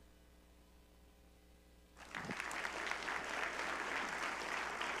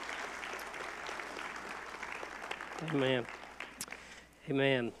Amen.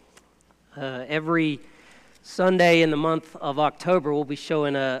 Amen. Every Sunday in the month of October, we'll be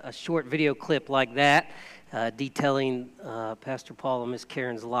showing a short video clip like that, detailing Pastor Paul and Miss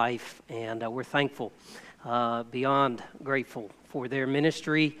Karen's life, and we're thankful, beyond grateful for their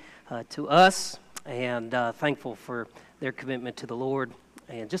ministry to us, and thankful for their commitment to the Lord.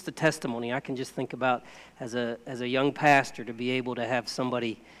 And just a testimony, I can just think about as a young pastor to be able to have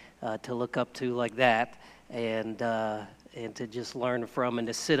somebody to look up to like that, and to just learn from and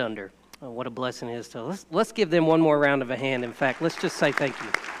to sit under. What a blessing it is. So let's give them one more round of a hand. In fact, let's just say thank you.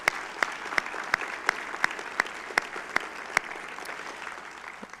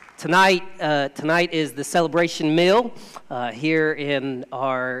 Tonight is the celebration meal here in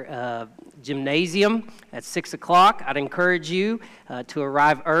our gymnasium at 6 o'clock. I'd encourage you to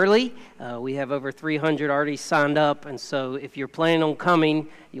arrive early. We have over 300 already signed up, and so if you're planning on coming,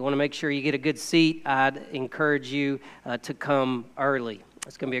 you want to make sure you get a good seat. I'd encourage you to come early.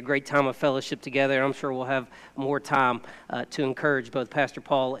 It's going to be a great time of fellowship together, and I'm sure we'll have more time to encourage both Pastor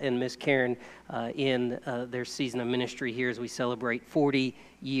Paul and Miss Karen in their season of ministry here as we celebrate 40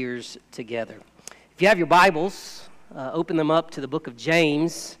 years together. If you have your Bibles, open them up to the book of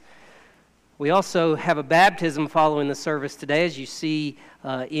James. We also have a baptism following the service today, as you see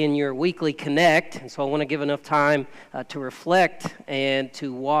in your weekly Connect. And so I want to give enough time to reflect and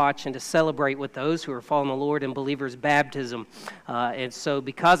to watch and to celebrate with those who are following the Lord in believers' baptism. And so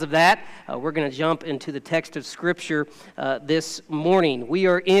because of that, we're going to jump into the text of Scripture this morning. We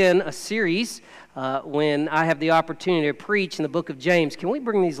are in a series when I have the opportunity to preach in the book of James. Can we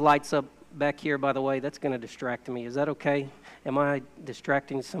bring these lights up back here, by the way? That's going to distract me. Is that okay? Am I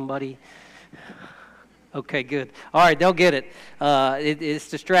distracting somebody? Okay, good. All right, they'll get it. It's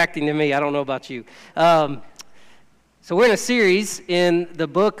distracting to me. I don't know about you. So we're in a series in the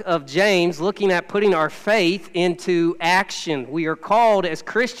book of James looking at putting our faith into action. We are called as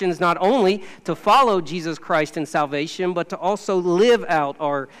Christians not only to follow Jesus Christ in salvation, but to also live out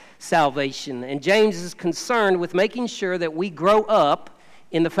our salvation. And James is concerned with making sure that we grow up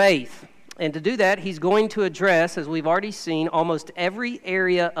in the faith. And to do that, he's going to address, as we've already seen, almost every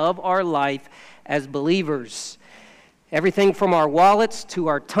area of our life as believers. Everything from our wallets to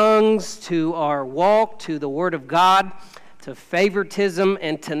our tongues to our walk to the Word of God to favoritism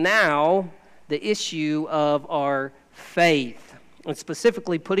and to now the issue of our faith. And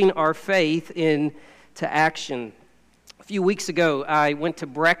specifically putting our faith into action. A few weeks ago, I went to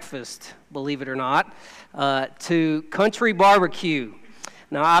breakfast, believe it or not, to Country Barbecue.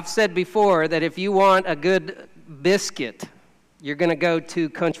 Now, I've said before that if you want a good biscuit, you're going to go to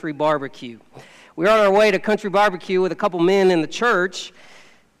Country Barbecue. We were on our way to Country Barbecue with a couple men in the church.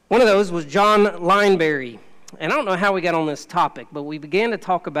 One of those was John Lineberry. And I don't know how we got on this topic, but we began to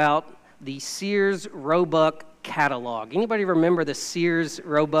talk about the Sears Roebuck catalog. Anybody remember the Sears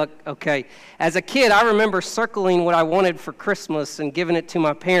Roebuck? Okay. As a kid, I remember circling what I wanted for Christmas and giving it to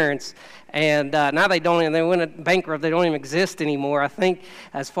my parents. And now they went bankrupt. They don't even exist anymore, I think,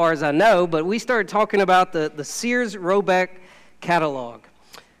 as far as I know. But we started talking about the Sears Roebuck catalog.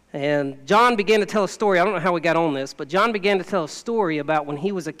 And John began to tell a story. I don't know how we got on this, but John began to tell a story about when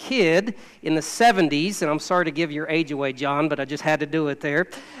he was a kid in the 70s. And I'm sorry to give your age away, John, but I just had to do it there.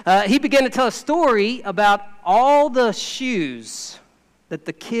 He began to tell a story about all the shoes that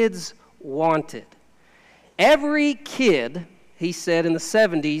the kids wanted. Every kid, he said, in the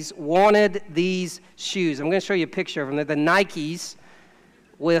 70s wanted these shoes. I'm going to show you a picture of them. They're the Nikes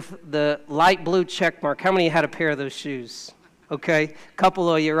with the light blue check mark. How many had a pair of those shoes? Okay, a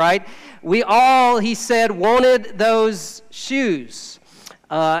couple of you, right? We all, he said, wanted those shoes.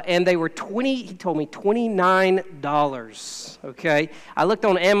 And they were he told me $29. Okay, I looked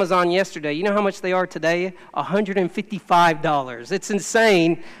on Amazon yesterday. You know how much they are today? $155. It's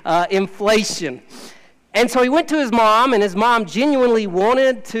insane inflation. And so he went to his mom, and his mom genuinely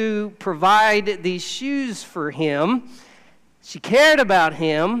wanted to provide these shoes for him. She cared about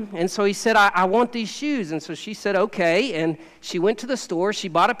him, and so he said, I want these shoes. And so she said, okay, and she went to the store. She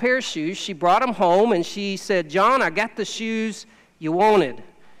bought a pair of shoes. She brought them home, and she said, John, I got the shoes you wanted.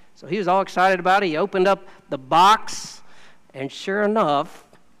 So he was all excited about it. He opened up the box, and sure enough,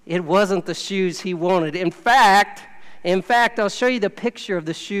 it wasn't the shoes he wanted. In fact, I'll show you the picture of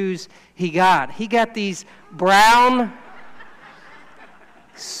the shoes he got. He got these brown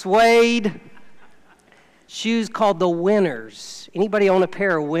suede shoes called the Winners. Anybody own a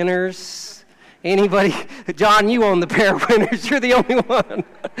pair of Winners? Anybody? John, you own the pair of Winners. You're the only one.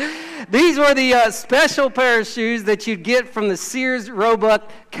 These were the special pair of shoes that you'd get from the Sears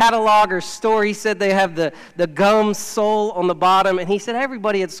Roebuck catalog or store. He said they have the gum sole on the bottom, and he said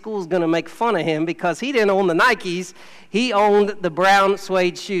everybody at school is going to make fun of him because he didn't own the Nikes. He owned the brown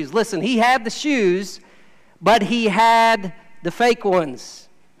suede shoes. Listen, he had the shoes, but he had the fake ones.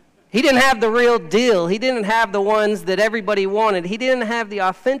 He didn't have the real deal. He didn't have the ones that everybody wanted. He didn't have the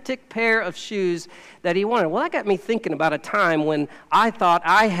authentic pair of shoes that he wanted. Well, that got me thinking about a time when I thought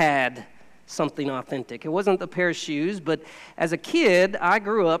I had something authentic. It wasn't the pair of shoes, but as a kid, I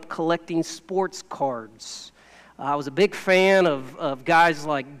grew up collecting sports cards. I was a big fan of guys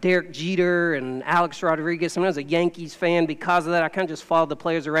like Derek Jeter and Alex Rodriguez. I was a Yankees fan because of that. I kind of just followed the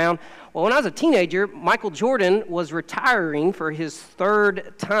players around. Well, when I was a teenager, Michael Jordan was retiring for his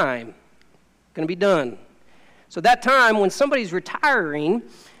third time. Going to be done. So that time, when somebody's retiring,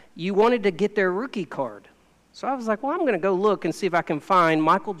 you wanted to get their rookie card. So I was like, well, I'm going to go look and see if I can find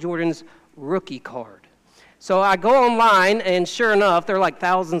Michael Jordan's rookie card. So I go online, and sure enough, they're like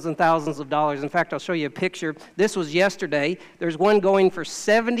thousands and thousands of dollars. In fact, I'll show you a picture. This was yesterday. There's one going for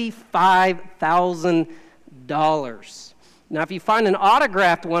 $75,000. Now, if you find an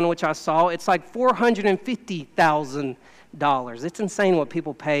autographed one, which I saw, it's like $450,000. It's insane what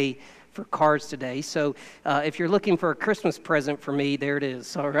people pay for cards today. So if you're looking for a Christmas present for me, there it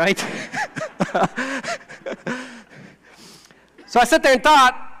is, all right? So I sat there and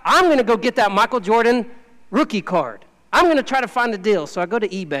thought, I'm going to go get that Michael Jordan rookie card. I'm going to try to find a deal. So I go to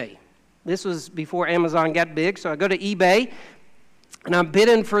eBay. This was before Amazon got big. So I go to eBay, and I'm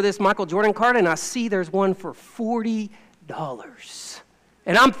bidding for this Michael Jordan card, and I see there's one for $40.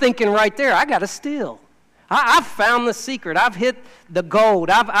 And I'm thinking right there, I got to steal. I've found the secret. I've hit the gold.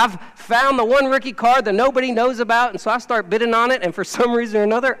 I've found the one rookie card that nobody knows about, and so I start bidding on it, and for some reason or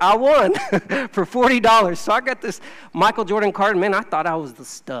another, I won for $40. So I got this Michael Jordan card, and man, I thought I was the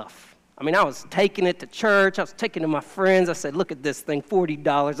stuff. I mean, I was taking it to church. I was taking it to my friends. I said, look at this thing,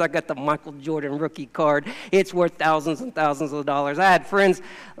 $40. I got the Michael Jordan rookie card. It's worth thousands and thousands of dollars. I had friends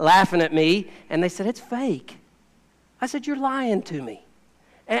laughing at me, and they said, it's fake. I said, you're lying to me.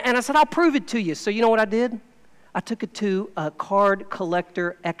 And I said, I'll prove it to you. So you know what I did? I took it to a card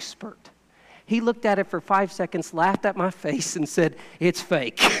collector expert. He looked at it for 5 seconds, laughed at my face, and said, it's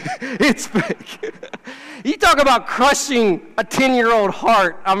fake. It's fake. You talk about crushing a 10-year-old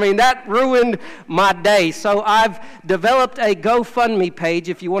heart. I mean, that ruined my day. So I've developed a GoFundMe page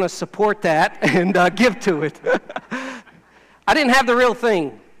if you want to support that and give to it. I didn't have the real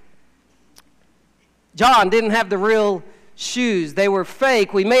thing. John didn't have the real shoes. They were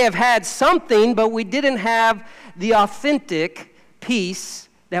fake. We may have had something, but we didn't have the authentic piece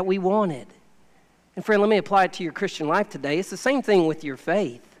that we wanted. And friend, let me apply it to your Christian life today. It's the same thing with your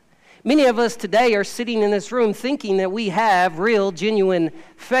faith. Many of us today are sitting in this room thinking that we have real, genuine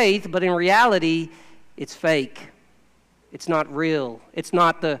faith, but in reality, it's fake. It's not real. It's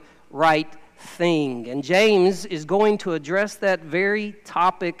not the right thing. And James is going to address that very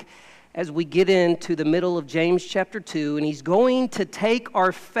topic as we get into the middle of James chapter 2, and he's going to take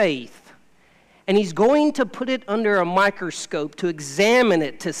our faith and he's going to put it under a microscope to examine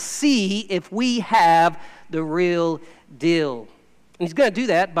it, to see if we have the real deal. And he's going to do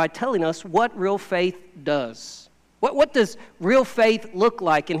that by telling us what real faith does. What does real faith look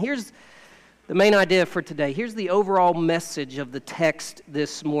like? And here's the main idea for today. Here's the overall message of the text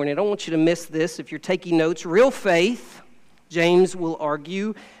this morning. I don't want you to miss this if you're taking notes. Real faith, James will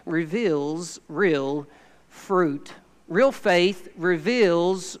argue, reveals real fruit. Real faith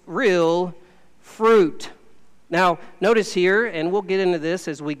reveals real fruit. Now, notice here, and we'll get into this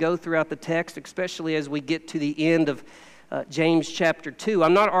as we go throughout the text, especially as we get to the end of James chapter 2.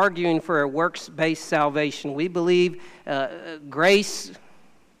 I'm not arguing for a works-based salvation. We believe grace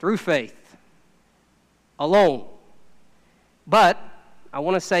through faith alone. But I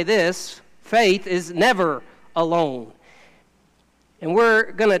want to say this, faith is never alone. And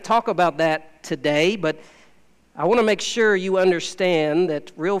we're going to talk about that today, but I want to make sure you understand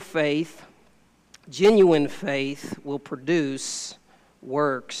that real faith, genuine faith, will produce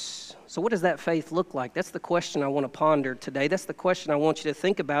works. So what does that faith look like? That's the question I want to ponder today. That's the question I want you to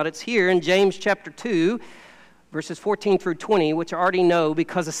think about. It's here in James chapter 2, verses 14 through 20, which I already know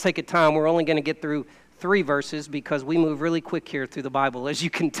because of sake of time. We're only going to get through 3 verses because we move really quick here through the Bible, as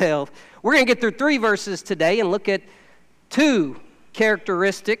you can tell. We're going to get through 3 verses today and look at 2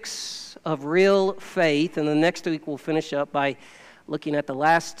 characteristics of real faith, and the next week we'll finish up by looking at the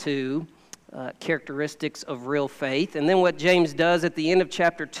last 2 characteristics of real faith. And then what James does at the end of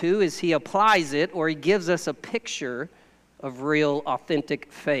chapter 2 is he applies it, or he gives us a picture of real,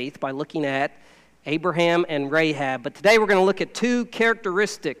 authentic faith by looking at Abraham and Rahab. But today we're going to look at 2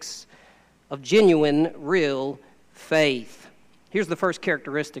 characteristics of genuine, real faith. Here's the first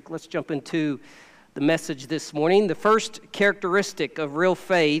characteristic. Let's jump into the message this morning. The first characteristic of real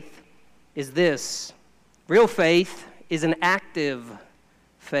faith is this. Real faith is an active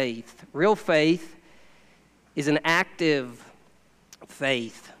faith. Real faith is an active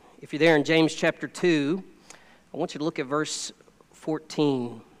faith. If you're there in James chapter 2, I want you to look at verse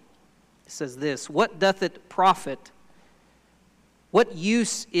 14. It says this, "What doth it profit? What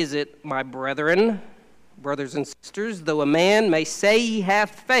use is it, my brethren, brothers and sisters, though a man may say he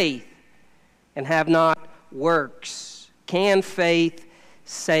hath faith and have not works? Can faith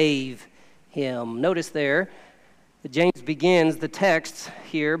save him?" Notice there that James begins the text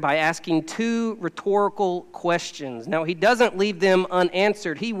here by asking two rhetorical questions. Now, he doesn't leave them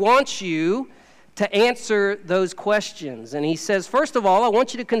unanswered. He wants you to answer those questions. And he says, first of all, I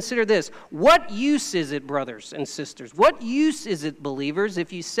want you to consider this. What use is it, brothers and sisters? What use is it, believers,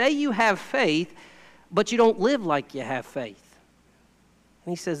 if you say you have faith, but you don't live like you have faith?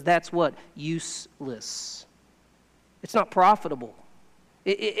 And he says that's what? Useless. It's not profitable.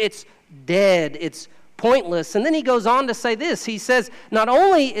 It's dead. It's pointless. And then he goes on to say this. He says, not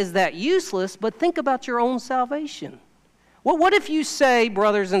only is that useless, but think about your own salvation. Well, what if you say,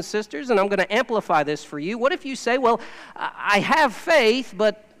 brothers and sisters, and I'm going to amplify this for you, what if you say, well, I have faith,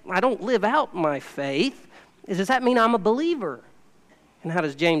 but I don't live out my faith? Does that mean I'm a believer? And how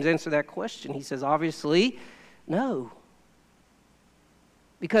does James answer that question? He says, obviously, no.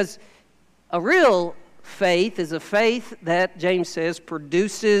 Because a real faith is a faith that, James says,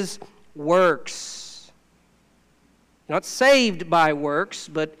 produces works. You're not saved by works,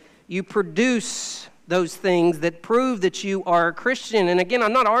 but you produce those things that prove that you are a Christian. And again,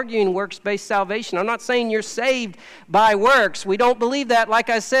 I'm not arguing works-based salvation. I'm not saying you're saved by works. We don't believe that. Like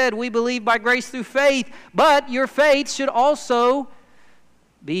I said, we believe by grace through faith. But your faith should also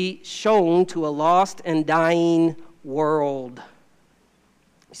be shown to a lost and dying world.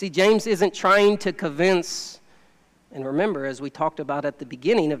 See, James isn't trying to convince, and remember, as we talked about at the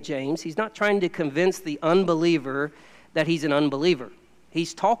beginning of James, he's not trying to convince the unbeliever that he's an unbeliever.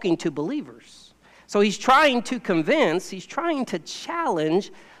 He's talking to believers. So he's trying to convince, he's trying to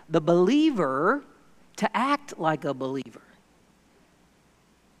challenge the believer to act like a believer.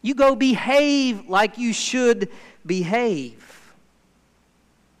 You go behave like you should behave.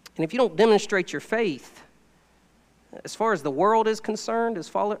 And if you don't demonstrate your faith, as far as the world is concerned, as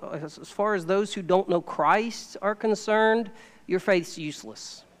far as those who don't know Christ are concerned, your faith's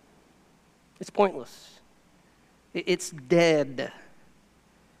useless. It's pointless. It's dead.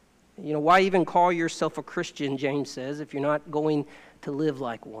 You know, why even call yourself a Christian, James says, if you're not going to live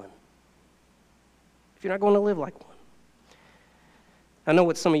like one? If you're not going to live like one. I know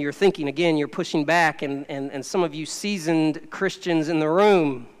what some of you are thinking. Again, you're pushing back, and some of you seasoned Christians in the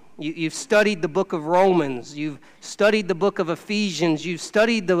room, you've studied the book of Romans, you've studied the book of Ephesians, you've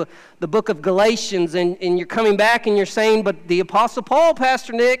studied the book of Galatians, and you're coming back and you're saying, but the Apostle Paul,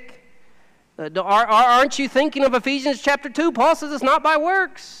 Pastor Nick, aren't you thinking of Ephesians chapter 2? Paul says it's not by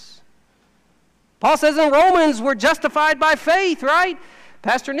works. Paul says in Romans, we're justified by faith, right?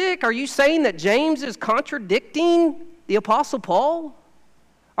 Pastor Nick, are you saying that James is contradicting the Apostle Paul?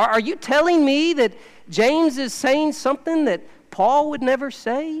 Are you telling me that James is saying something that Paul would never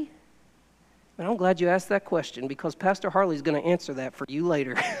say? And I'm glad you asked that question, because Pastor Harley's going to answer that for you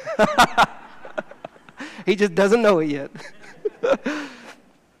later. He just doesn't know it yet.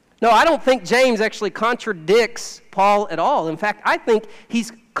 No, I don't think James actually contradicts Paul at all. In fact, I think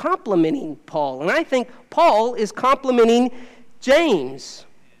he's complimenting Paul, and I think Paul is complimenting James.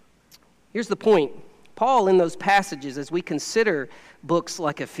 Here's the point. Paul, in those passages, as we consider books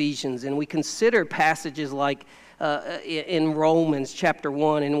like Ephesians, and we consider passages like in Romans chapter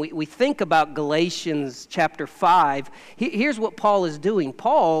 1, and we think about Galatians chapter 5, here's what Paul is doing.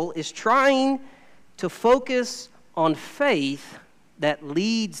 Paul is trying to focus on faith that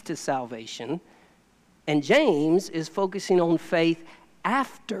leads to salvation, and James is focusing on faith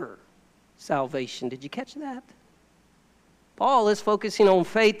after salvation. Did you catch that? Paul is focusing on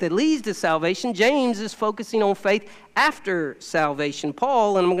faith that leads to salvation. James is focusing on faith after salvation.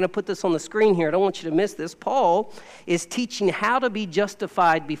 Paul, and I'm going to put this on the screen here, I don't want you to miss this. Paul is teaching how to be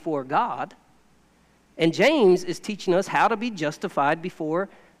justified before God, and James is teaching us how to be justified before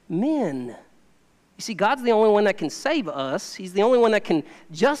men. You see, God's the only one that can save us. He's the only one that can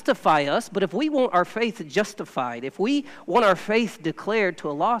justify us. But if we want our faith justified, if we want our faith declared to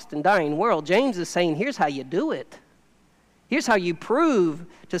a lost and dying world, James is saying, here's how you do it. Here's how you prove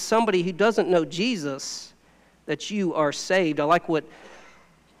to somebody who doesn't know Jesus that you are saved. I like what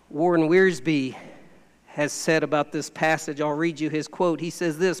Warren Wiersbe has said about this passage. I'll read you his quote. He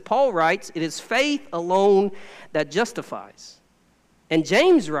says this, Paul writes, "It is faith alone that justifies." And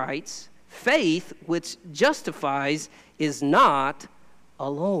James writes, "Faith which justifies is not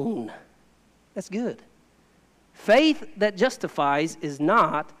alone." That's good. Faith that justifies is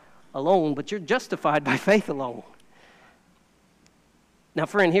not alone, but you're justified by faith alone. Now,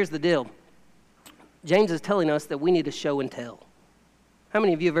 friend, here's the deal. James is telling us that we need to show and tell. How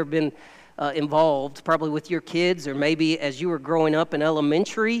many of you have ever been involved, probably with your kids, or maybe as you were growing up in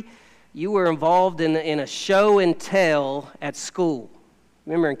elementary, you were involved in a show and tell at school?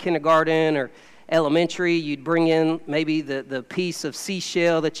 Remember in kindergarten or elementary, you'd bring in maybe the piece of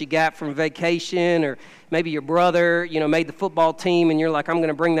seashell that you got from vacation, or maybe your brother, made the football team, and you're like, I'm going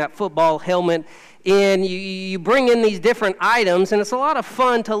to bring that football helmet in. You bring in these different items, and it's a lot of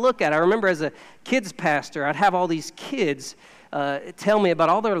fun to look at. I remember as a kids pastor, I'd have all these kids tell me about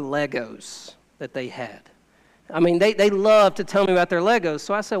all their Legos that they had. I mean, they love to tell me about their Legos.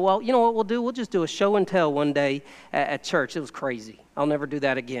 So I said, well, you know what we'll do? We'll just do a show and tell one day at church. It was crazy. I'll never do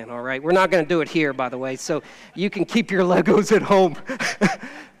that again, all right? We're not going to do it here, by the way, so you can keep your Legos at home.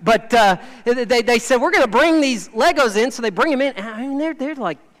 But they said, we're going to bring these Legos in, so they bring them in. And I mean, they're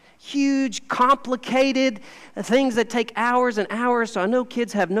like huge, complicated things that take hours and hours. So I know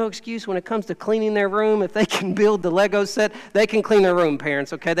kids have no excuse when it comes to cleaning their room. If they can build the Lego set, they can clean their room,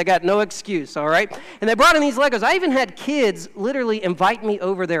 parents, okay? They got no excuse, all right? And they brought in these Legos. I even had kids literally invite me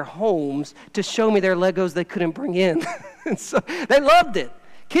over their homes to show me their Legos they couldn't bring in. And so they loved it.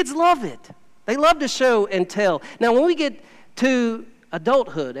 Kids love it. They love to show and tell. Now, when we get to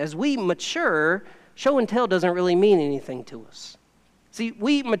adulthood, as we mature, show and tell doesn't really mean anything to us. See,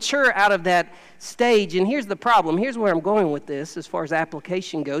 we mature out of that stage, and here's the problem. Here's where I'm going with this as far as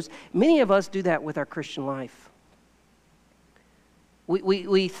application goes. Many of us do that with our Christian life.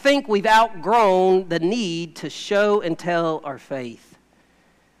 We think we've outgrown the need to show and tell our faith.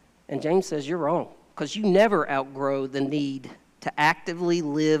 And James says you're wrong, because you never outgrow the need to actively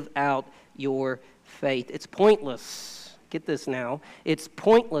live out your faith. It's pointless. Get this now. It's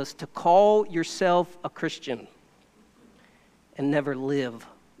pointless to call yourself a Christian and never live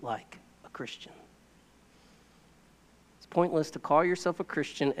like a Christian. It's pointless to call yourself a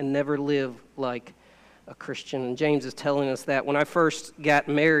Christian and never live like a Christian. And James is telling us that. When I first got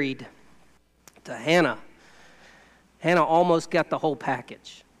married to Hannah almost got the whole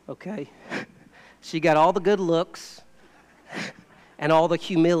package, okay? She got all the good looks and all the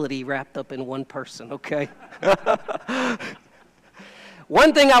humility wrapped up in one person, okay?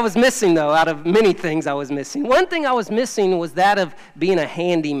 One thing I was missing, though, out of many things I was missing, one thing I was missing was that of being a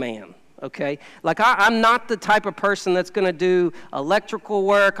handyman, okay? Like, I'm not the type of person that's going to do electrical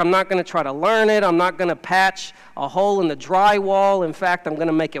work. I'm not going to try to learn it. I'm not going to patch a hole in the drywall. In fact, I'm going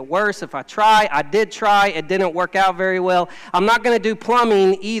to make it worse if I try. I did try. It didn't work out very well. I'm not going to do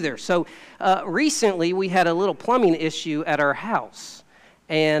plumbing either. So recently, we had a little plumbing issue at our house.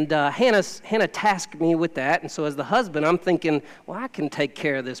 And Hannah tasked me with that. And so as the husband, I'm thinking, well, I can take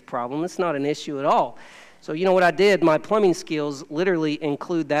care of this problem. It's not an issue at all. So you know what I did? My plumbing skills literally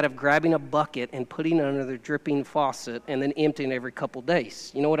include that of grabbing a bucket and putting it under the dripping faucet and then emptying every couple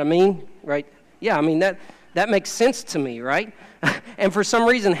days. You know what I mean? Right? Yeah, I mean, that makes sense to me, right? And for some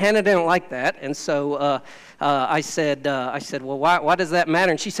reason, Hannah didn't like that. And so I said, well, why does that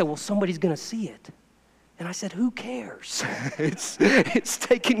matter? And she said, well, somebody's going to see it. And I said, who cares? It's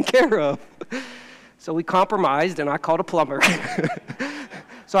taken care of. So we compromised, and I called a plumber.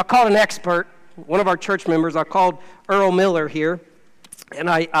 So I called an expert, one of our church members. I called Earl Miller here. And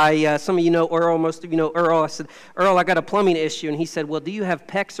I some of you know Earl, most of you know Earl. I said, Earl, I got a plumbing issue. And he said, well, do you have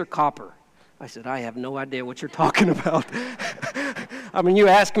PEX or copper? I said, I have no idea what you're talking about. I mean, you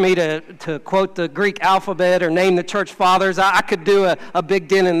ask me to quote the Greek alphabet or name the church fathers, I could do a big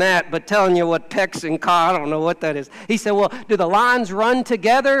dent in that, but telling you what PEX and I don't know what that is. He said, well, do the lines run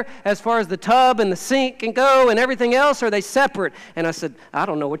together as far as the tub and the sink can go and everything else, or are they separate? And I said, I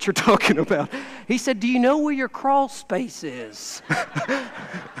don't know what you're talking about. He said, do you know where your crawl space is?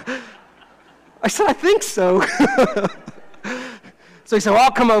 I said, I think so. So he said, well,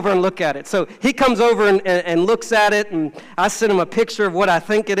 I'll come over and look at it. So he comes over and looks at it, and I send him a picture of what I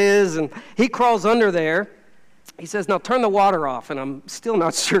think it is, and he crawls under there. He says, now turn the water off, and I'm still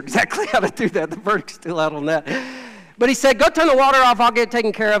not sure exactly how to do that. The verdict's still out on that. But he said, go turn the water off, I'll get it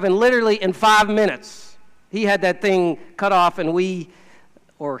taken care of, and literally in 5 minutes, he had that thing cut off, and he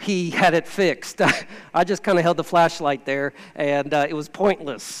had it fixed. I just kind of held the flashlight there, and it was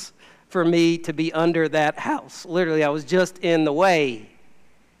pointless for me to be under that house. Literally, I was just in the way.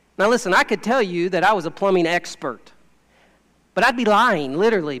 Now listen, I could tell you that I was a plumbing expert, But I'd be lying,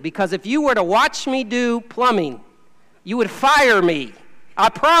 literally, because if you were to watch me do plumbing, you would fire me. I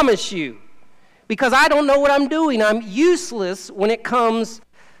promise you. Because I don't know what I'm doing. I'm useless when it comes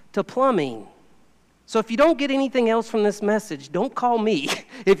to plumbing. So if you don't get anything else from this message, don't call me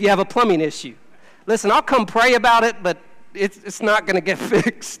if you have a plumbing issue. Listen, I'll come pray about it, but it's not going to get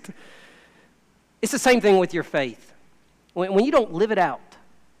fixed. It's the same thing with your faith. When you don't live it out,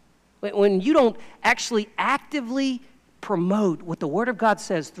 when you don't actually actively promote what the Word of God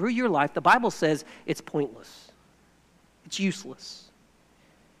says through your life, the Bible says it's pointless. It's useless.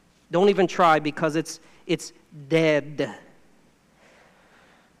 Don't even try because it's dead.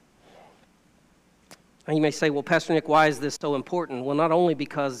 And you may say, well, Pastor Nick, why is this so important? Well, not only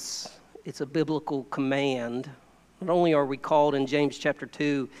because it's a biblical command, not only are we called in James chapter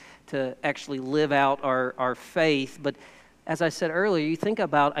 2 to actually live out our faith, but as I said earlier, you think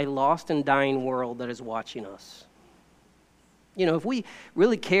about a lost and dying world that is watching us. You know, if we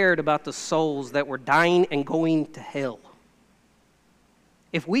really cared about the souls that were dying and going to hell,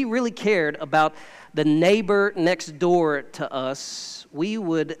 if we really cared about the neighbor next door to us, we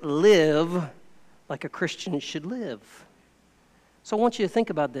would live like a Christian should live. So I want you to think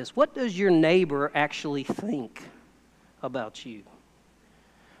about this. What does your neighbor actually think about you?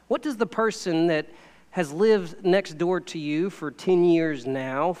 What does the person that has lived next door to you for 10 years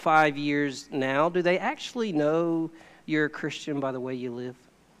now, 5 years now, do they actually know you're a Christian by the way you live?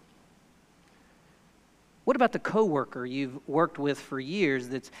 What about the coworker you've worked with for years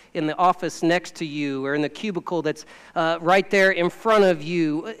that's in the office next to you or in the cubicle that's right there in front of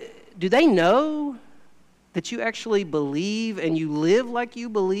you? Do they know that you actually believe and you live like you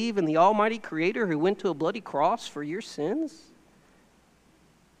believe in the Almighty Creator who went to a bloody cross for your sins?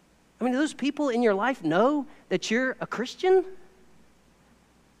 I mean, do those people in your life know that you're a Christian?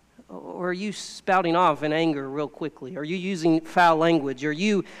 Or are you spouting off in anger real quickly? Are you using foul language? Are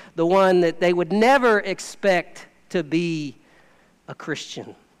you the one that they would never expect to be a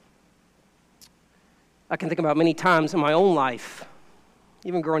Christian? I can think about many times in my own life,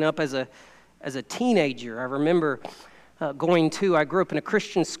 even growing up as a teenager. I remember I grew up in a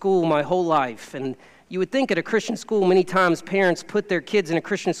Christian school my whole life, and you would think at a Christian school, many times parents put their kids in a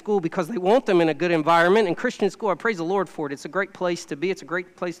Christian school because they want them in a good environment. And Christian school, I praise the Lord for it. It's a great place to be. It's a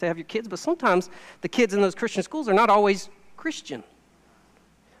great place to have your kids. But sometimes the kids in those Christian schools are not always Christian.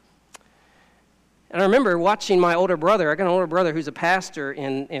 And I remember watching my older brother. I got an older brother who's a pastor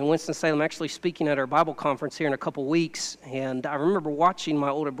in Winston-Salem, actually speaking at our Bible conference here in a couple weeks. And I remember watching my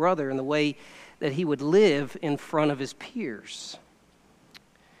older brother and the way that he would live in front of his peers.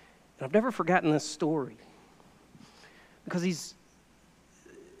 And I've never forgotten this story because he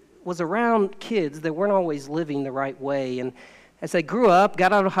was around kids that weren't always living the right way. And as they grew up,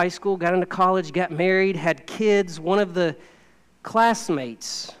 got out of high school, got into college, got married, had kids, one of the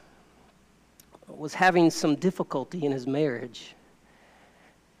classmates was having some difficulty in his marriage.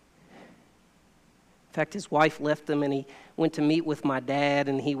 In fact, his wife left him and he went to meet with my dad,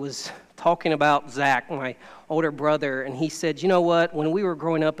 and he was talking about Zach, my older brother, and he said, you know what, when we were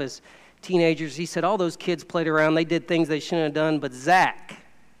growing up as teenagers, he said all those kids played around, they did things they shouldn't have done, but Zach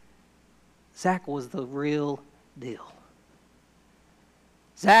was the real deal.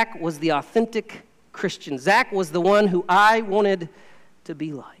 Zach was the authentic Christian. Zach was the one who I wanted to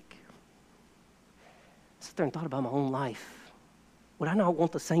be like. I sat there and thought about my own life. Would I not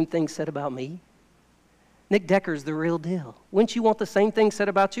want the same thing said about me? Nick Decker's the real deal. Wouldn't you want the same thing said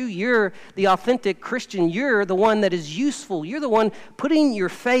about you? You're the authentic Christian. You're the one that is useful. You're the one putting your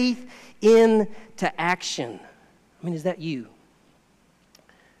faith into action. I mean, is that you?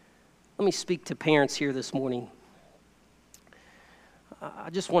 Let me speak to parents here this morning. I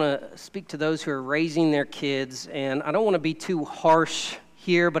just want to speak to those who are raising their kids, and I don't want to be too harsh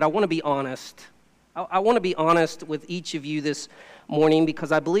here, but I want to be honest. I want to be honest with each of you this morning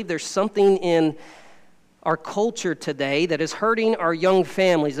because I believe there's something in our culture today that is hurting our young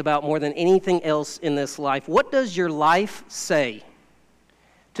families about more than anything else in this life. What does your life say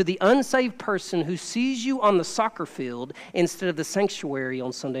to the unsaved person who sees you on the soccer field instead of the sanctuary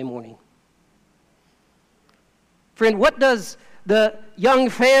on Sunday morning? Friend, what does the young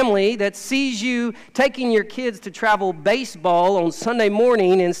family that sees you taking your kids to travel baseball on Sunday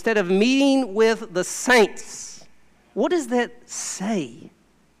morning instead of meeting with the saints, what does that say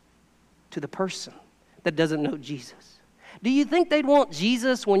to the person that doesn't know Jesus? Do you think they'd want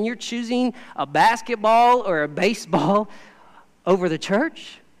Jesus when you're choosing a basketball or a baseball over the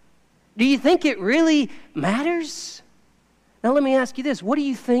church? Do you think it really matters? Now let me ask you this. What do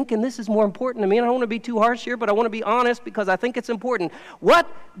you think, and this is more important to me, and I don't want to be too harsh here, but I want to be honest because I think it's important. What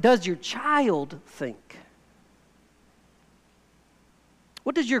does your child think?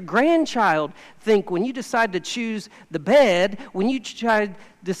 What does your grandchild think when you decide to choose the bed, when you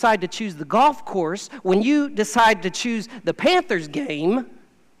decide to choose the golf course, when you decide to choose the Panthers game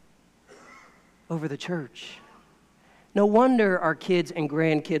over the church? No wonder our kids and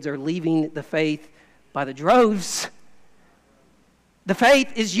grandkids are leaving the faith by the droves. The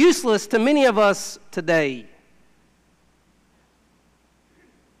faith is useless to many of us today.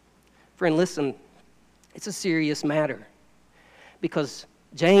 Friend, listen, it's a serious matter because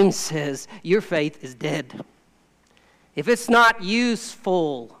James says your faith is dead. If it's not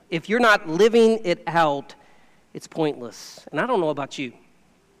useful, if you're not living it out, it's pointless. And I don't know about you,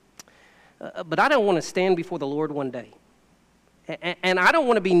 but I don't want to stand before the Lord one day. And I don't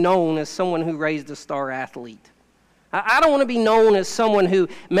want to be known as someone who raised a star athlete. I don't want to be known as someone who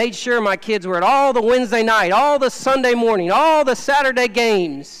made sure my kids were at all the Wednesday night, all the Sunday morning, all the Saturday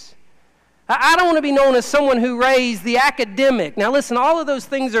games. I don't want to be known as someone who raised the academic. Now listen, all of those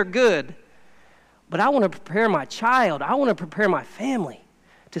things are good, but I want to prepare my child. I want to prepare my family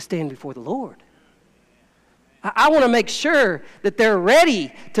to stand before the Lord. I want to make sure that they're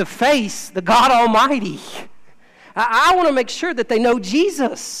ready to face the God Almighty. I want to make sure that they know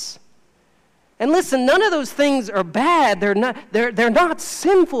Jesus. And listen, none of those things are bad. They're not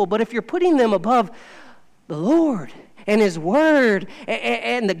sinful, but if you're putting them above the Lord and His Word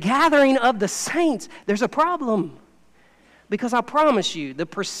and the gathering of the saints, there's a problem. Because I promise you, the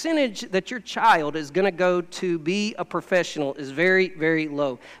percentage that your child is going to go to be a professional is very, very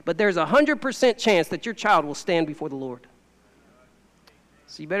low. But there's a 100% chance that your child will stand before the Lord.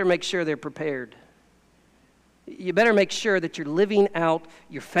 So you better make sure they're prepared. You better make sure that you're living out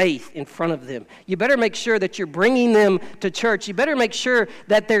your faith in front of them. You better make sure that you're bringing them to church. You better make sure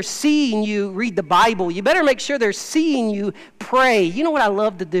that they're seeing you read the Bible. You better make sure they're seeing you pray. You know what I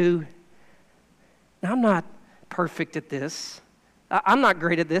love to do? Now, I'm not perfect at this. I'm not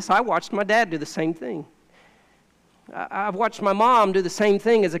great at this. I watched my dad do the same thing. I've watched my mom do the same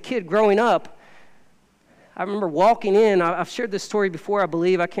thing as a kid growing up. I remember walking in. I've shared this story before, I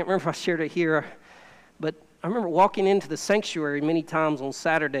believe. I can't remember if I shared it here. But I remember walking into the sanctuary many times on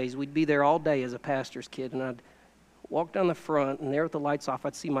Saturdays. We'd be there all day as a pastor's kid, and I'd walk down the front, and there with the lights off,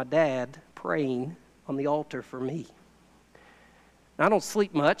 I'd see my dad praying on the altar for me. And I don't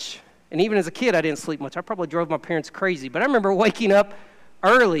sleep much, and even as a kid, I didn't sleep much. I probably drove my parents crazy, but I remember waking up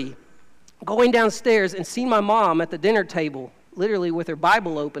early, going downstairs, and seeing my mom at the dinner table, literally with her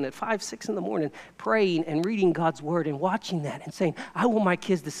Bible open at 5, 6 in the morning, praying and reading God's Word and watching that and saying, I want my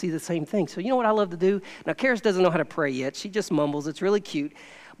kids to see the same thing. So you know what I love to do? Now, Karis doesn't know how to pray yet. She just mumbles. It's really cute.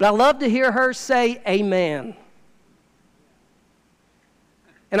 But I love to hear her say, amen.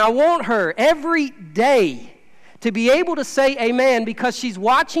 And I want her every day to be able to say amen because she's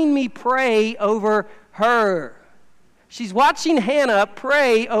watching me pray over her. She's watching Hannah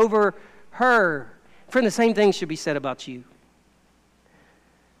pray over her. Friend, the same thing should be said about you.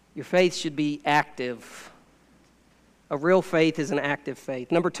 Your faith should be active. A real faith is an active faith.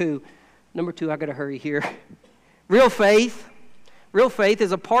 Number two, I got to hurry here. Real faith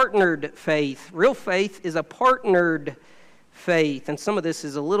is a partnered faith. Real faith is a partnered faith. And some of this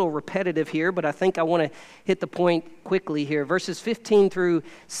is a little repetitive here, but I think I want to hit the point quickly here. Verses 15 through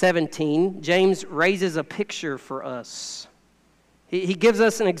 17, James raises a picture for us. He gives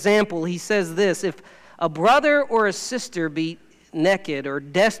us an example. He says this, if a brother or a sister be naked or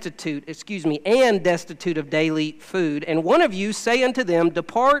destitute of daily food, and one of you say unto them,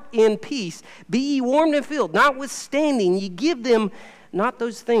 depart in peace, be ye warmed and filled, notwithstanding ye give them not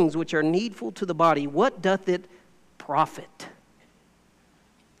those things which are needful to the body, what doth it profit?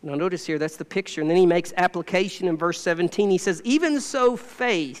 Now notice here, that's the picture, and then he makes application in verse 17. He says, even so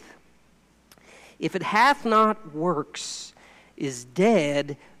faith, if it hath not works, is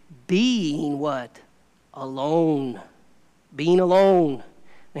dead, being what? Alone. Being alone.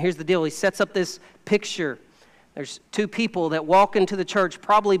 Now here's the deal. He sets up this picture. There's two people that walk into the church,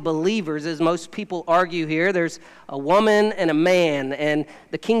 probably believers, as most people argue here. There's a woman and a man. And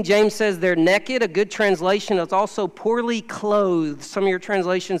the King James says they're naked. A good translation is also poorly clothed. Some of your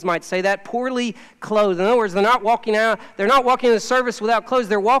translations might say that. Poorly clothed. In other words, they're not walking in the service without clothes.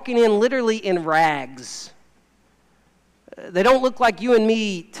 They're walking in literally in rags. They don't look like you and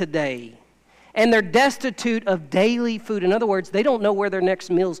me today. And they're destitute of daily food. In other words, they don't know where their next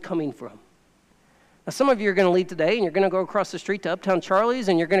meal is coming from. Now, some of you are going to leave today, and you're going to go across the street to Uptown Charlie's,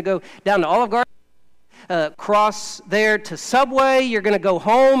 and you're going to go down to Olive Garden, cross there to Subway. You're going to go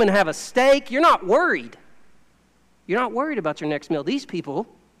home and have a steak. You're not worried. You're not worried about your next meal. These people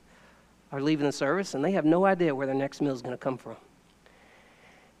are leaving the service, and they have no idea where their next meal is going to come from.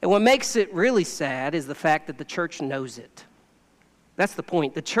 And what makes it really sad is the fact that the church knows it. That's the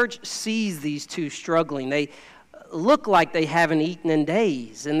point. The church sees these two struggling. They look like they haven't eaten in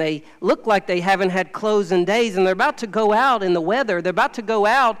days, and they look like they haven't had clothes in days, and they're about to go out in the weather. They're about to go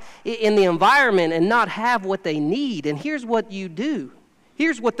out in the environment and not have what they need. And here's what you do.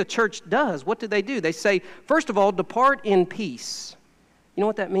 Here's what the church does. What do? They say, first of all, depart in peace. You know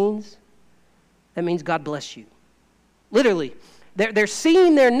what that means? That means God bless you. Literally, they're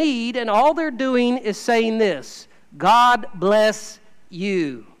seeing their need, and all they're doing is saying this: God bless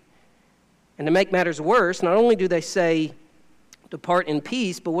you. And to make matters worse, not only do they say, depart in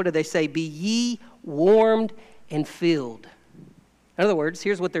peace, but what do they say? Be ye warmed and filled. In other words,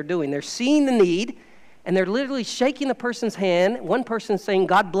 here's what they're doing. They're seeing the need, and they're literally shaking the person's hand. One person's saying,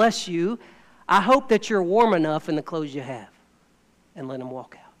 God bless you. I hope that you're warm enough in the clothes you have. And let them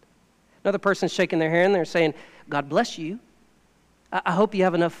walk out. Another person's shaking their hand, and they're saying, God bless you. I hope you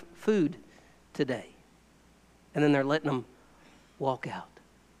have enough food today. And then they're letting them walk out.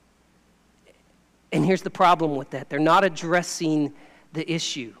 And here's the problem with that. They're not addressing the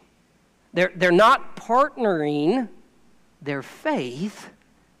issue. They're not partnering their faith,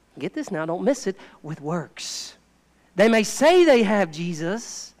 get this now, don't miss it, with works. They may say they have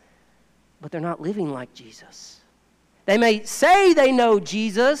Jesus, but they're not living like Jesus. They may say they know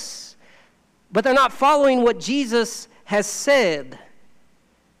Jesus, but they're not following what Jesus has said.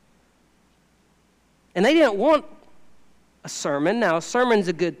 And they didn't want a sermon. Now, a sermon's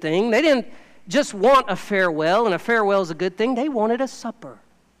a good thing. They didn't just want a farewell, and a farewell is a good thing. They wanted a supper.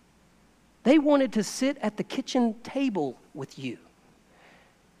 They wanted to sit at the kitchen table with you.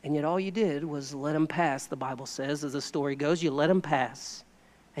 And yet all you did was let them pass, the Bible says, as the story goes. You let them pass,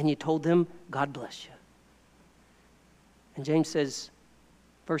 and you told them, God bless you. And James says,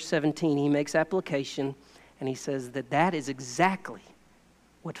 verse 17, he makes application, and he says that is exactly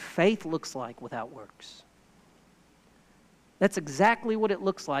what faith looks like without works. That's exactly what it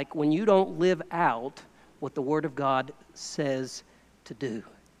looks like when you don't live out what the Word of God says to do.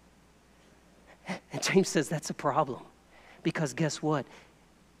 And James says that's a problem, because guess what?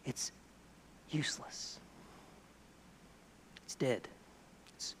 It's useless. It's dead.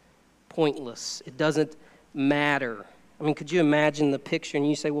 It's pointless. It doesn't matter. I mean, could you imagine the picture? And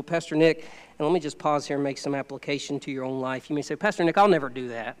you say, well, Pastor Nick, and let me just pause here and make some application to your own life. You may say, Pastor Nick, I'll never do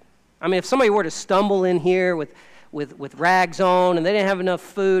that. I mean, if somebody were to stumble in here with rags on and they didn't have enough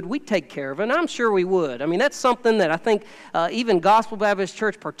food, we'd take care of it, and I'm sure we would. I mean, that's something that I think even Gospel Baptist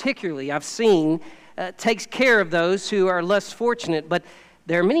Church particularly, I've seen, takes care of those who are less fortunate, but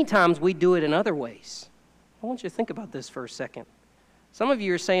there are many times we do it in other ways. I want you to think about this for a second. Some of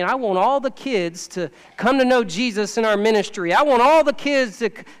you are saying, I want all the kids to come to know Jesus in our ministry. I want all the kids to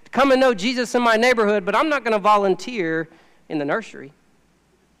come and know Jesus in my neighborhood, but I'm not going to volunteer in the nursery.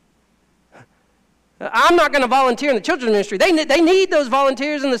 I'm not going to volunteer in the children's ministry. They need those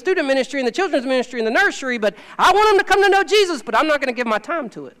volunteers in the student ministry, in the children's ministry, in the nursery, but I want them to come to know Jesus, but I'm not going to give my time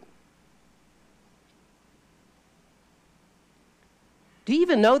to it. Do you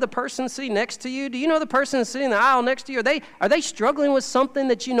even know the person sitting next to you? Do you know the person sitting in the aisle next to you? Are they struggling with something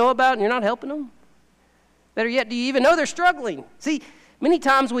that you know about and you're not helping them? Better yet, do you even know they're struggling? See, many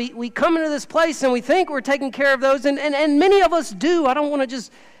times we come into this place and we think we're taking care of those, and many of us do. I don't want to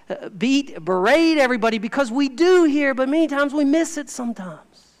just berate everybody, because we do here, but many times we miss it sometimes.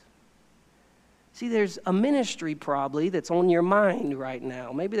 See, there's a ministry probably that's on your mind right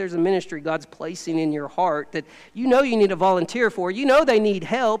now. Maybe there's a ministry God's placing in your heart that you know you need to volunteer for. You know they need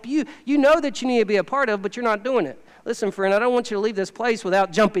help. You know that you need to be a part of, but you're not doing it. Listen, friend, I don't want you to leave this place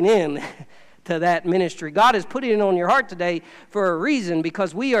without jumping in to that ministry. God is putting it on your heart today for a reason,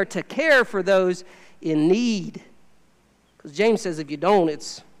 because we are to care for those in need. Because James says if you don't,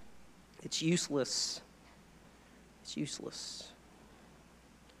 it's useless. It's useless.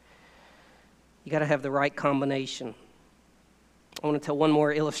 You got to have the right combination. I want to tell one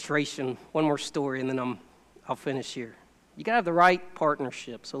more illustration, one more story, and then I'll finish here. You got to have the right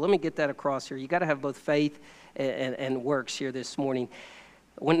partnership. So let me get that across here. You got to have both faith and works here this morning.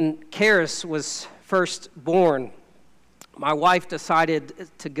 When Karis was first born, my wife decided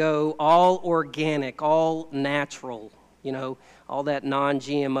to go all organic, all natural, all that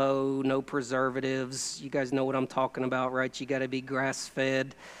non-GMO, no preservatives. You guys know what I'm talking about, right? You got to be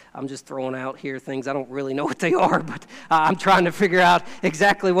grass-fed. I'm just throwing out here things. I don't really know what they are, but I'm trying to figure out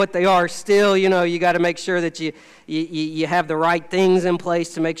exactly what they are. Still, you got to make sure that you have the right things in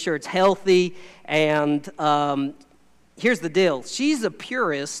place to make sure it's healthy. And here's the deal. She's a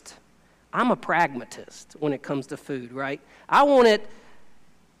purist. I'm a pragmatist when it comes to food, right? I want it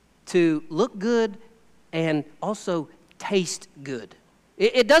to look good and also taste good.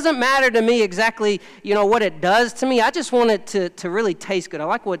 It doesn't matter to me exactly, what it does to me. I just want it to really taste good. I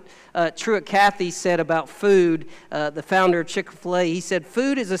like what Truett Cathy said about food, the founder of Chick-fil-A. He said,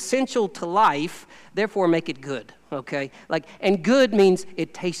 food is essential to life, therefore make it good, okay? And good means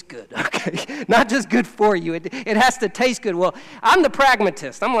it tastes good, okay? Not just good for you. It has to taste good. Well, I'm the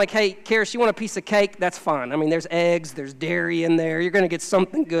pragmatist. I'm like, hey, Karis, you want a piece of cake? That's fine. I mean, there's eggs, there's dairy in there. You're going to get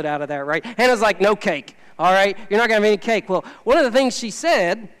something good out of that, right? Hannah's like, no cake. All right, you're not going to have any cake. Well, one of the things she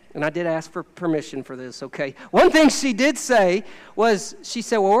said, and I did ask for permission for this, okay? One thing she did say was, she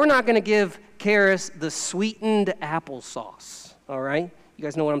said, well, we're not going to give Karis the sweetened applesauce, all right? You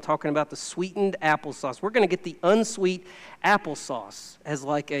guys know what I'm talking about, the sweetened applesauce. We're going to get the unsweet applesauce as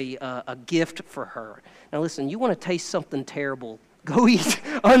like a gift for her. Now listen, you want to taste something terrible, go eat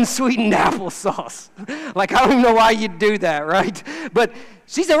unsweetened applesauce. I don't even know why you'd do that, right? But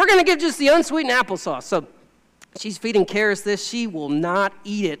she said, we're going to give just the unsweetened applesauce. So she's feeding Karis this. She will not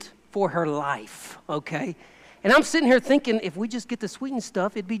eat it for her life, okay? And I'm sitting here thinking, if we just get the sweetened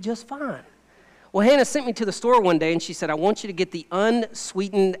stuff, it'd be just fine. Well, Hannah sent me to the store one day, and she said, I want you to get the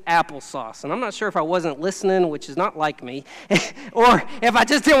unsweetened applesauce. And I'm not sure if I wasn't listening, which is not like me, or if I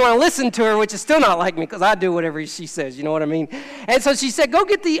just didn't want to listen to her, which is still not like me, because I do whatever she says, you know what I mean? And so she said, go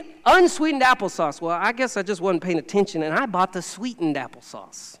get the unsweetened applesauce. Well, I guess I just wasn't paying attention, and I bought the sweetened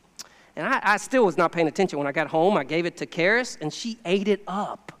applesauce. And I still was not paying attention. When I got home, I gave it to Karis, and she ate it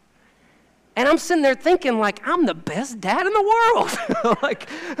up. And I'm sitting there thinking, I'm the best dad in the world.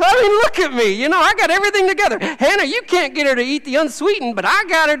 Look at me. I got everything together. Hannah, you can't get her to eat the unsweetened, but I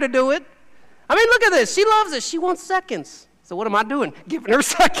got her to do it. Look at this. She loves it. She wants seconds. So what am I doing? Giving her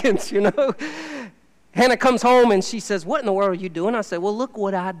seconds, Hannah comes home, and she says, what in the world are you doing? I said, well, look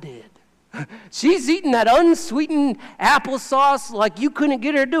what I did. She's eating that unsweetened applesauce like you couldn't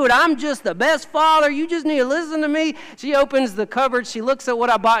get her to do it. I'm just the best father. You just need to listen to me. She opens the cupboard. She looks at what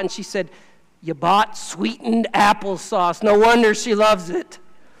I bought, and she said, you bought sweetened applesauce. No wonder she loves it.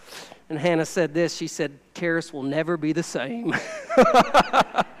 And Hannah said this. She said, Karis will never be the same.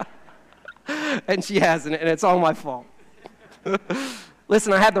 And she hasn't, and it's all my fault.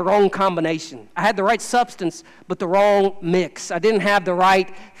 Listen, I had the wrong combination. I had the right substance, but the wrong mix. I didn't have the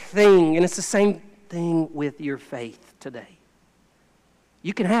right thing. And it's the same thing with your faith today.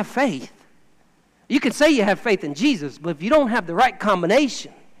 You can have faith. You can say you have faith in Jesus, but if you don't have the right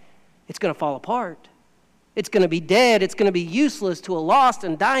combination, it's going to fall apart. It's going to be dead. It's going to be useless to a lost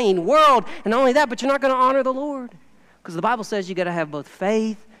and dying world. And not only that, but you're not going to honor the Lord. Because the Bible says you got to have both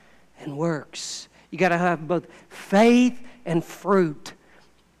faith and works. You got to have both faith and fruit.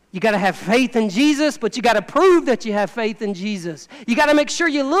 You got to have faith in Jesus, but you got to prove that you have faith in Jesus. You got to make sure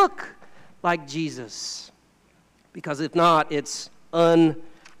you look like Jesus. Because if not, it's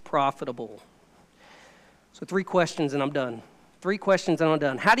unprofitable. So 3 questions and I'm done. 3 questions and I'm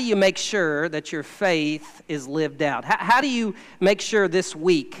done. How do you make sure that your faith is lived out? How do you make sure this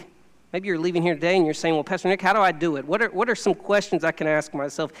week, maybe you're leaving here today and you're saying, well, Pastor Nick, how do I do it? What are some questions I can ask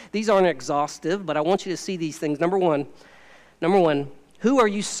myself? These aren't exhaustive, but I want you to see these things. Number one, who are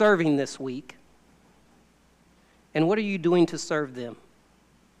you serving this week? And what are you doing to serve them?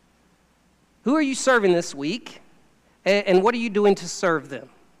 Who are you serving this week? And what are you doing to serve them?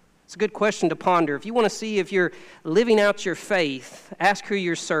 It's a good question to ponder. If you want to see if you're living out your faith, ask who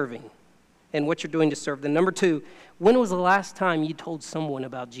you're serving and what you're doing to serve them. Number 2, when was the last time you told someone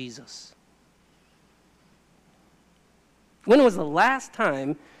about Jesus? When was the last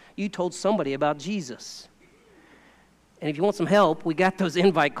time you told somebody about Jesus? And if you want some help, we got those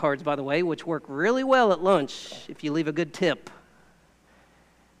invite cards, by the way, which work really well at lunch if you leave a good tip.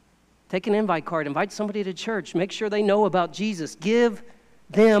 Take an invite card, invite somebody to church, make sure they know about Jesus. Give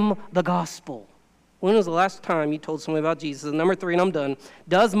them the gospel. When was the last time you told somebody about Jesus? And number 3, and I'm done.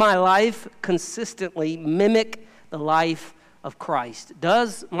 Does my life consistently mimic the life of Christ?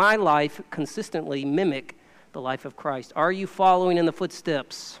 Does my life consistently mimic the life of Christ? Are you following in the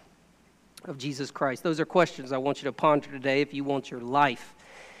footsteps of Jesus Christ? Those are questions I want you to ponder today if you want your life,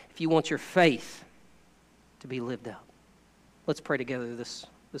 if you want your faith to be lived out. Let's pray together this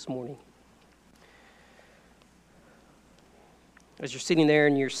morning. As you're sitting there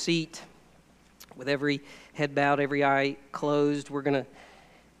in your seat with every head bowed, every eye closed, we're going to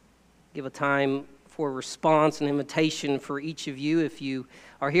give a time for response and invitation for each of you. If you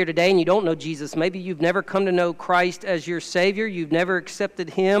are here today and you don't know Jesus, maybe you've never come to know Christ as your Savior, you've never accepted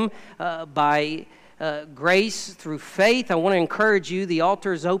Him by grace through faith, I want to encourage you. The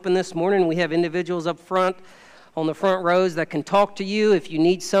altar is open this morning. We have individuals up front on the front rows that can talk to you if you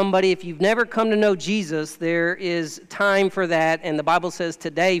need somebody. If you've never come to know Jesus, there is time for that. And the Bible says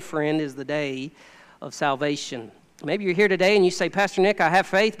today, friend, is the day of salvation. Maybe you're here today and you say, Pastor Nick, I have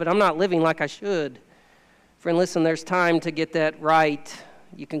faith, but I'm not living like I should. Friend, listen, there's time to get that right.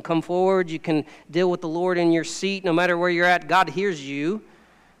 You can come forward. You can deal with the Lord in your seat. No matter where you're at, God hears you.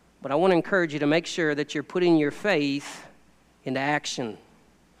 But I want to encourage you to make sure that you're putting your faith into action.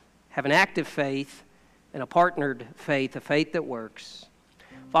 Have an active faith and a partnered faith, a faith that works.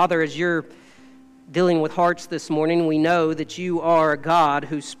 Father, as you're dealing with hearts this morning, we know that you are a God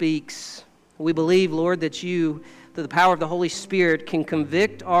who speaks. We believe, Lord, that you, through the power of the Holy Spirit, can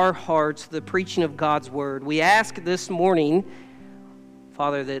convict our hearts to the preaching of God's word. We ask this morning,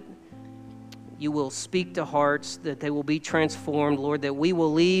 Father, that you will speak to hearts, that they will be transformed, Lord, that we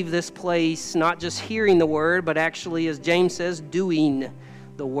will leave this place not just hearing the word, but actually, as James says, doing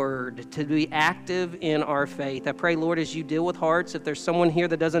the word, to be active in our faith. I pray, Lord, as you deal with hearts, if there's someone here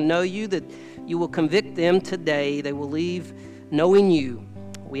that doesn't know you, that you will convict them today. They will leave knowing you.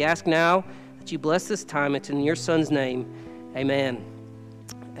 We ask now that you bless this time. It's in your Son's name. Amen.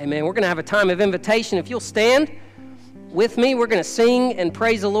 Amen. We're going to have a time of invitation. If you'll stand with me, we're going to sing and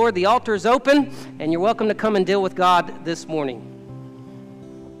praise the Lord. The altar is open, and you're welcome to come and deal with God this morning.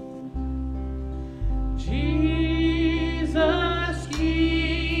 Jesus,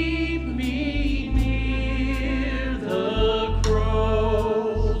 keep me near the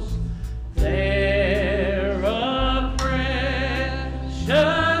cross. There a precious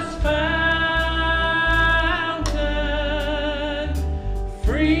fountain,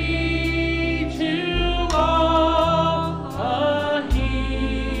 free to all, a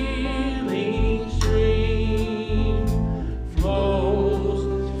healing stream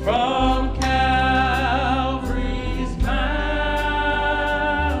flows from Calvary's mountain.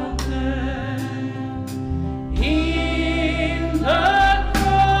 In the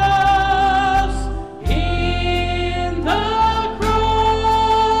cross,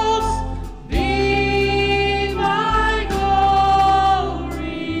 be my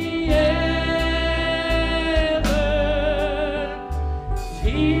glory ever,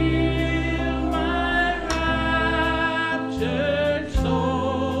 till my raptured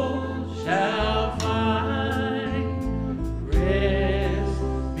soul shall find rest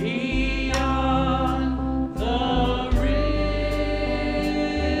beyond the river.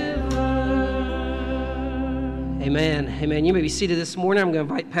 Amen. Amen. You may be seated this morning. I'm going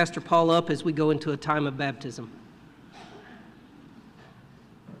to invite Pastor Paul up as we go into a time of baptism.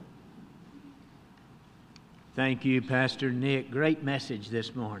 Thank you, Pastor Nick. Great message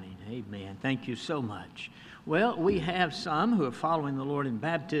this morning. Amen. Thank you so much. Well, we have some who are following the Lord in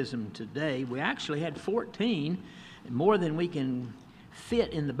baptism today. We actually had 14, more than we can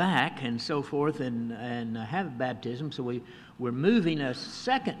fit in the back and so forth, and have baptism. So we're moving a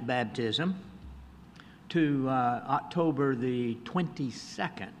second baptism to October the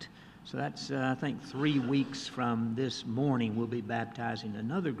 22nd. So that's, I think, 3 weeks from this morning we'll be baptizing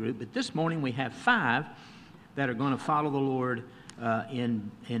another group. But this morning we have 5 that are going to follow the Lord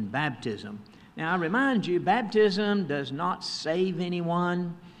in baptism. Now, I remind you, baptism does not save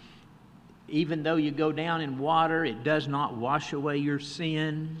anyone. Even though you go down in water, it does not wash away your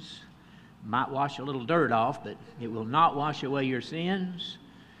sins. It might wash a little dirt off, but it will not wash away your sins.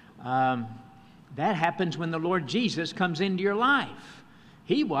 That happens when the Lord Jesus comes into your life.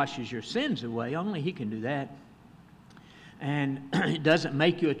 He washes your sins away. Only He can do that. And it doesn't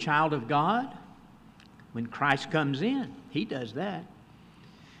make you a child of God. When Christ comes in, He does that.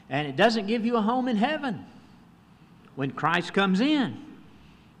 And it doesn't give you a home in heaven. When Christ comes in,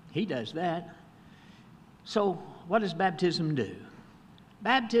 He does that. So what does baptism do?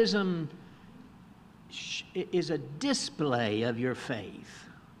 Baptism is a display of your faith.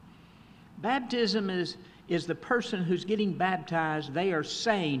 Baptism is the person who's getting baptized. They are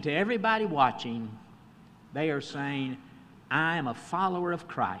saying to everybody watching, they are saying, I am a follower of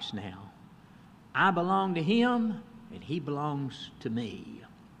Christ now. I belong to Him, and He belongs to me.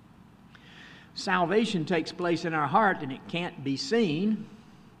 Salvation takes place in our heart, and it can't be seen.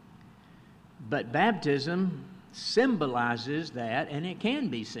 But baptism symbolizes that, and it can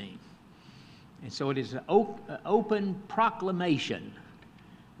be seen. And so it is an open proclamation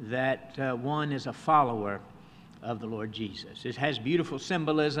that one is a follower of the Lord Jesus. It has beautiful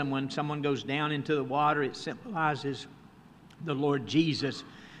symbolism. When someone goes down into the water, it symbolizes the Lord Jesus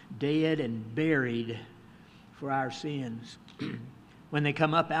dead and buried for our sins. When they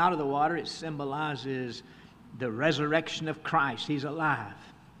come up out of the water, it symbolizes the resurrection of Christ. He's alive.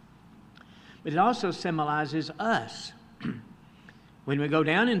 But it also symbolizes us. When we go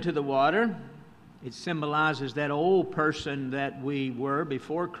down into the water, it symbolizes that old person that we were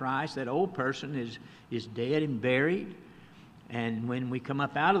before Christ. That old person is dead and buried. And when we come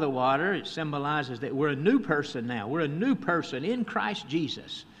up out of the water, it symbolizes that we're a new person now. We're a new person in Christ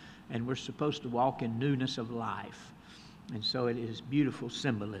Jesus. And we're supposed to walk in newness of life. And so it is beautiful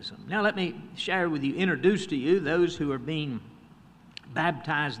symbolism. Now let me share with you, introduce to you those who are being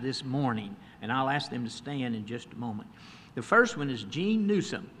baptized this morning. And I'll ask them to stand in just a moment. The first one is Jean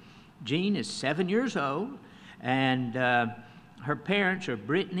Newsom. Jean is 7 years old. And her parents are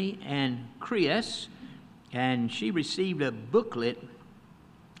Brittany and Chris. And she received a booklet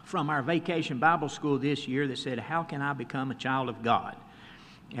from our Vacation Bible School this year that said, "How can I become a child of God?"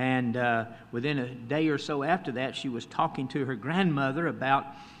 And within a day or so after that, she was talking to her grandmother about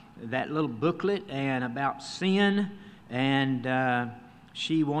that little booklet and about sin. And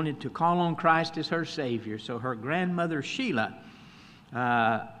she wanted to call on Christ as her Savior. So her grandmother, Sheila,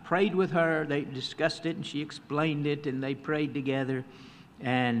 prayed with her. They discussed it, and she explained it, and they prayed together.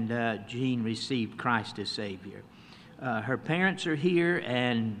 And Jean received Christ as Savior. Her parents are here,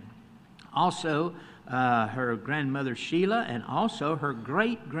 and also her grandmother Sheila, and also her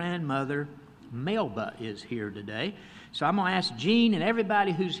great-grandmother Melba is here today. So I'm going to ask Jean and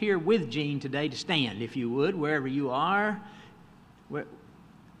everybody who's here with Jean today to stand, if you would, wherever you are.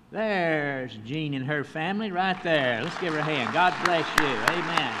 There's Jean and her family right there. Let's give her a hand. God bless you.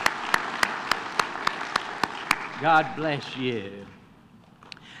 Amen. God bless you.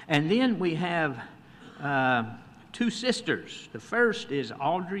 And then we have two sisters. The first is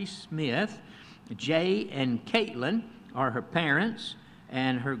Audrey Smith. Jay and Caitlin are her parents,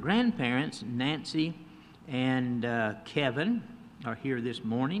 and her grandparents, Nancy and Kevin, are here this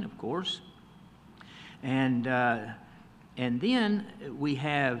morning, of course. And then we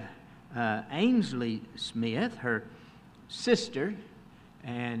have Ainsley Smith, her sister,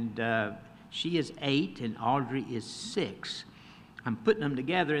 and she is 8 and Audrey is 6. I'm putting them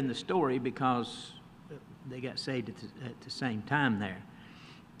together in the story because they got saved at the same time there.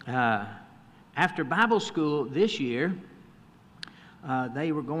 After Bible school this year,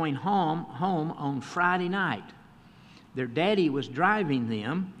 they were going home on Friday night. Their daddy was driving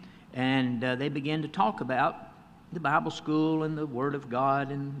them, and they began to talk about the Bible school and the Word of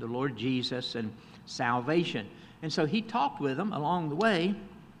God and the Lord Jesus and salvation. And so he talked with them along the way,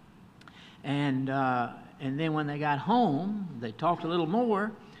 and then when they got home, they talked a little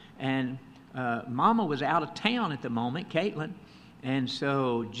more, and Mama was out of town at the moment, Caitlin, and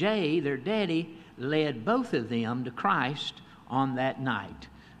so Jay, their daddy, led both of them to Christ on that night.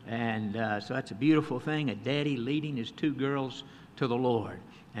 And so that's a beautiful thing, a daddy leading his two girls to the Lord.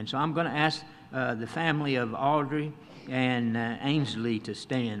 And so I'm going to ask the family of Audrey and Ainsley to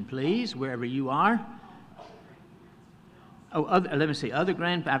stand, please, wherever you are. Oh, let me see,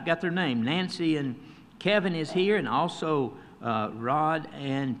 I've got their name. Nancy and Kevin is here, and also Rod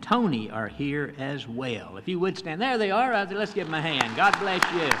and Tony are here as well. If you would stand. There they are. Let's give them a hand. God bless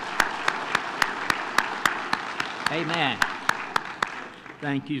you. Amen.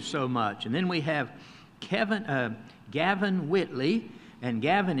 Thank you so much. And then we have Gavin Whitley, and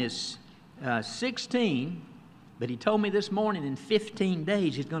Gavin is 16, but he told me this morning in 15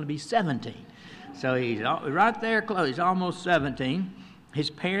 days he's going to be 17. So he's right there close. He's almost 17. His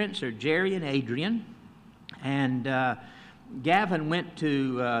parents are Jerry and Adrian. And Gavin went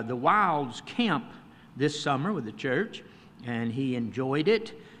to the Wilds camp this summer with the church, and he enjoyed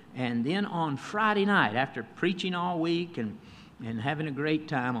it. And then on Friday night, after preaching all week and having a great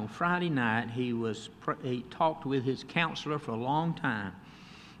time, on Friday night he talked with his counselor for a long time.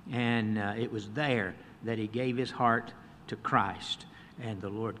 And it was there that he gave his heart to Christ, and the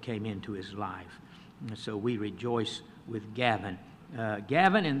Lord came into his life. And so we rejoice with Gavin.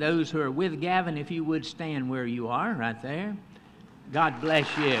 Gavin and those who are with Gavin, if you would stand where you are, right there. God bless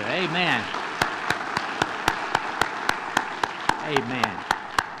you. Amen. Amen.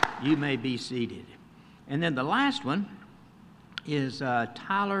 You may be seated. And then the last one is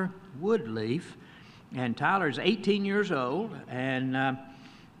Tyler Woodleaf. And Tyler's 18 years old. And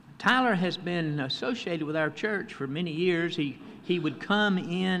Tyler has been associated with our church for many years. He would come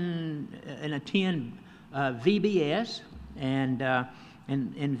in and attend VBS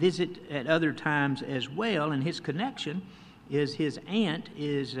and visit at other times as well. And his connection is his aunt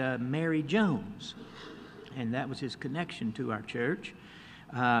is Mary Jones, and that was his connection to our church.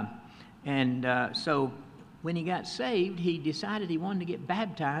 So when he got saved, he decided he wanted to get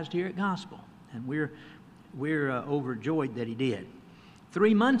baptized here at Gospel, and we're overjoyed that he did.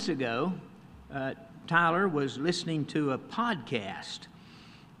 3 months ago, Tyler was listening to a podcast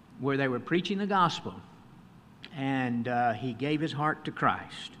where they were preaching the gospel, and he gave his heart to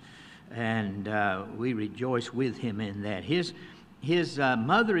Christ, and we rejoice with him in that. His His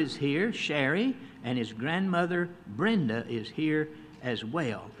mother is here, Sherry, and his grandmother, Brenda, is here as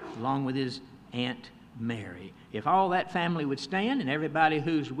well, along with his Aunt Mary. If all that family would stand and everybody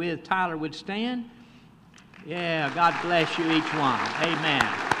who's with Tyler would stand, yeah, God bless you each one. Amen.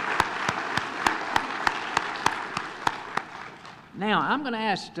 Now, I'm going to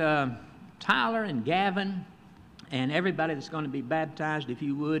ask Tyler and Gavin and everybody that's going to be baptized, if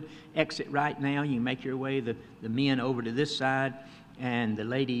you would, exit right now. You can make your way, the men over to this side, and the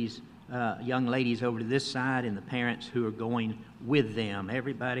ladies, young ladies over to this side, and the parents who are going with them.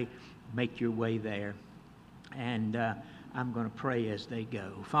 Everybody make your way there. And I'm going to pray as they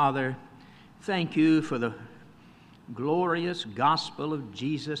go. Father, thank you for the glorious gospel of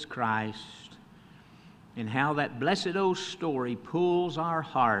Jesus Christ and how that blessed old story pulls our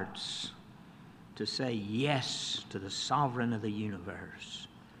hearts to say yes to the sovereign of the universe.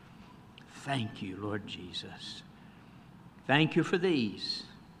 Thank you, Lord Jesus. Thank you for these,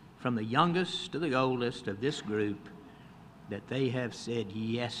 from the youngest to the oldest of this group, that they have said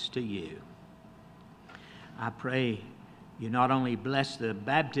yes to you. I pray you not only bless the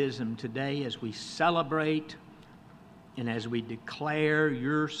baptism today as we celebrate and as we declare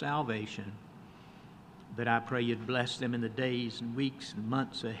your salvation, but I pray you'd bless them in the days and weeks and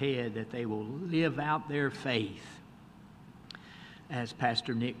months ahead, that they will live out their faith as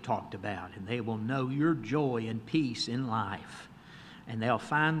Pastor Nick talked about, and they will know your joy and peace in life, and they'll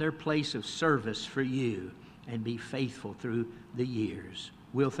find their place of service for you and be faithful through the years.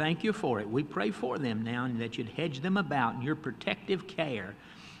 We'll thank you for it. We pray for them now, and that you'd hedge them about in your protective care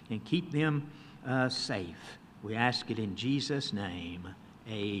and keep them safe. We ask it in Jesus' name.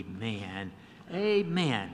 Amen. Amen.